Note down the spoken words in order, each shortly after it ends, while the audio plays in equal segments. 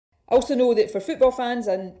I also know that for football fans,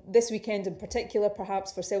 and this weekend in particular,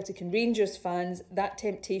 perhaps for Celtic and Rangers fans, that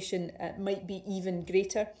temptation might be even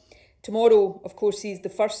greater. Tomorrow, of course, sees the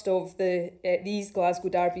first of these Glasgow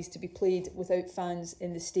derbies to be played without fans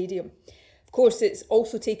in the stadium. Of course, it's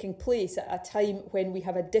also taking place at a time when we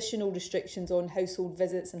have additional restrictions on household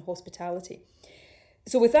visits and hospitality.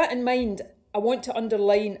 So with that in mind, I want to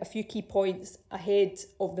underline a few key points ahead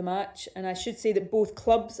of the match, and I should say that both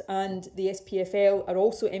clubs and the SPFL are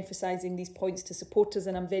also emphasising these points to supporters,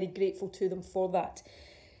 and I'm very grateful to them for that.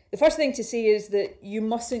 The first thing to say is that you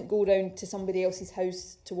mustn't go round to somebody else's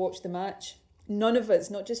house to watch the match. None of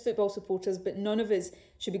us, not just football supporters, but none of us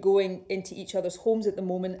should be going into each other's homes at the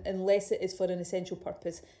moment unless it is for an essential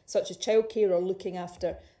purpose, such as childcare or looking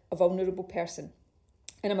after a vulnerable person.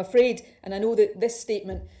 And I'm afraid, and I know that this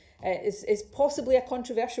statement is possibly a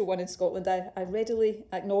controversial one in Scotland, I readily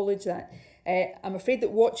acknowledge that. I'm afraid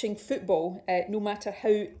that watching football, no matter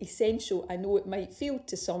how essential I know it might feel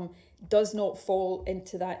to some, does not fall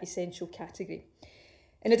into that essential category.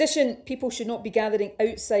 In addition, people should not be gathering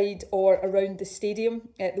outside or around the stadium.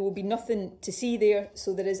 There will be nothing to see there,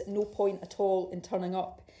 so there is no point at all in turning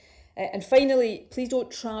up. And finally, please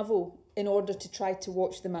don't travel in order to try to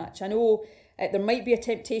watch the match. I know there might be a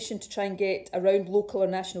temptation to try and get around local or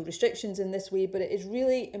national restrictions in this way, but it is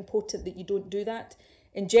really important that you don't do that.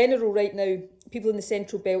 In general, right now, people in the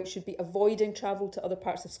Central Belt should be avoiding travel to other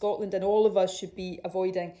parts of Scotland, and all of us should be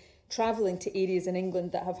avoiding travelling to areas in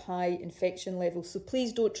England that have high infection levels. So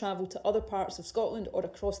please don't travel to other parts of Scotland or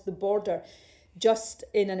across the border just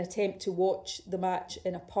in an attempt to watch the match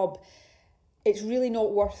in a pub. It's really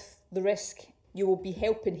not worth the risk. You will be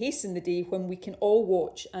helping hasten the day when we can all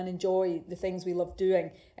watch and enjoy the things we love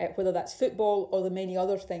doing, whether that's football or the many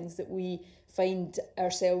other things that we find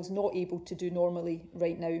ourselves not able to do normally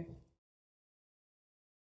right now.